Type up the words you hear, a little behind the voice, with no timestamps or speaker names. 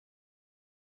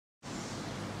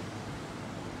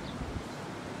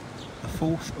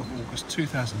4th of August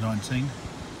 2019.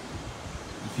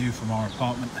 The view from our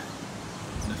apartment,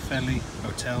 Nefeli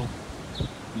Hotel,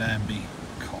 Lambie,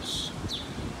 Kos.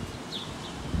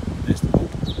 There's the pool.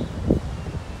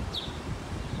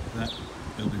 That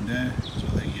building there is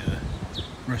where the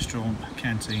restaurant,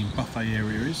 canteen, buffet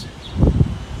area is.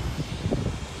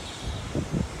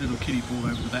 Little kiddie pool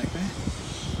over the back there.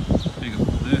 Bigger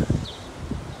pool there.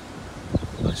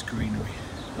 Nice greenery.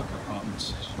 Lovely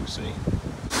apartments, as you can see.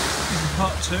 This is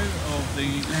part 2 of the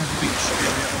Lambie Beach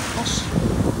area of Kos.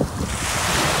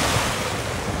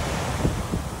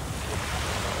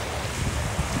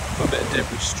 Got a bit of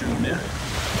debris strewn there.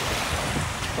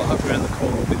 But up around the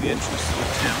corner will be the entrance to the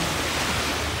town.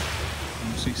 And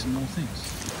you'll see some more things.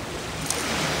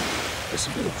 There's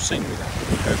some beautiful scenery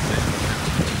there over there.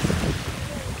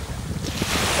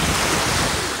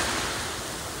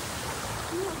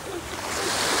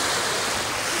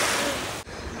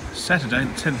 Saturday,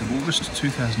 the 10th of August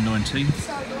 2019,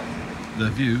 the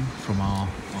view from our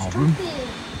room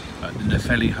at the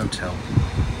Nefeli Hotel,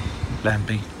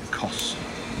 Lambie, Kos.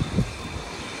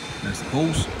 There's the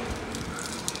pools,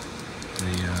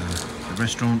 the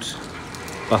restaurant,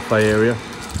 buffet area,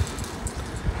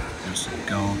 there's some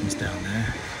gardens down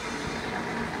there,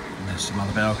 and there's some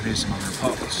other balconies, some other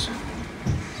apartments.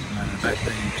 And in the back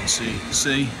there you can see the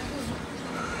sea.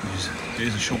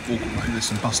 There's a short walk away. There's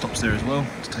some bus stops there as well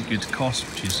to take you into Kos,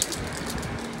 which is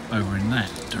over in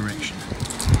that direction.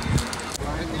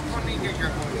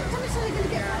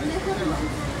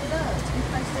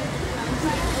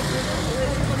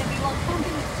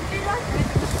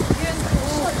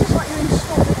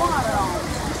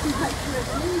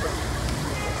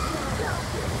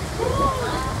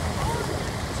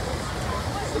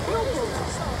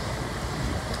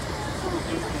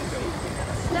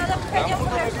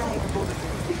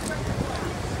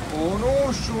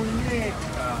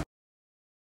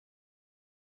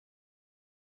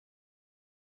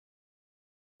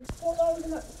 What are we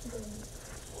next to do?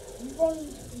 You run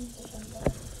into something.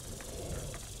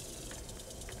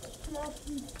 Can I ask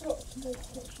you to drop some more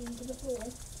protection to the floor?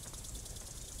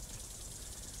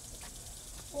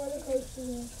 Roller coaster in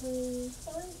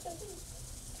 25 seconds.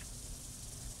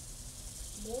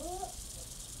 What?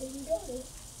 Did you get it?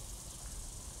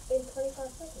 In 25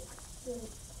 seconds?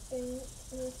 In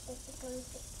a specified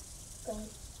seconds. Go.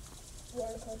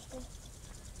 Roller coaster.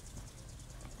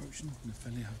 Approaching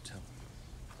Nefeli Hotel.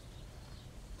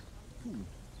 Ooh.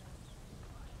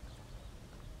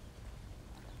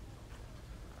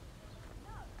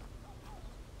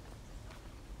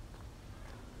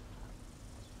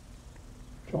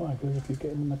 Try because if you're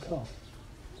getting in the car.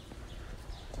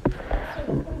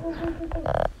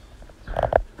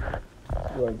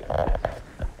 Right.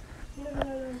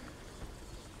 No.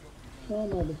 Oh,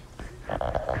 no.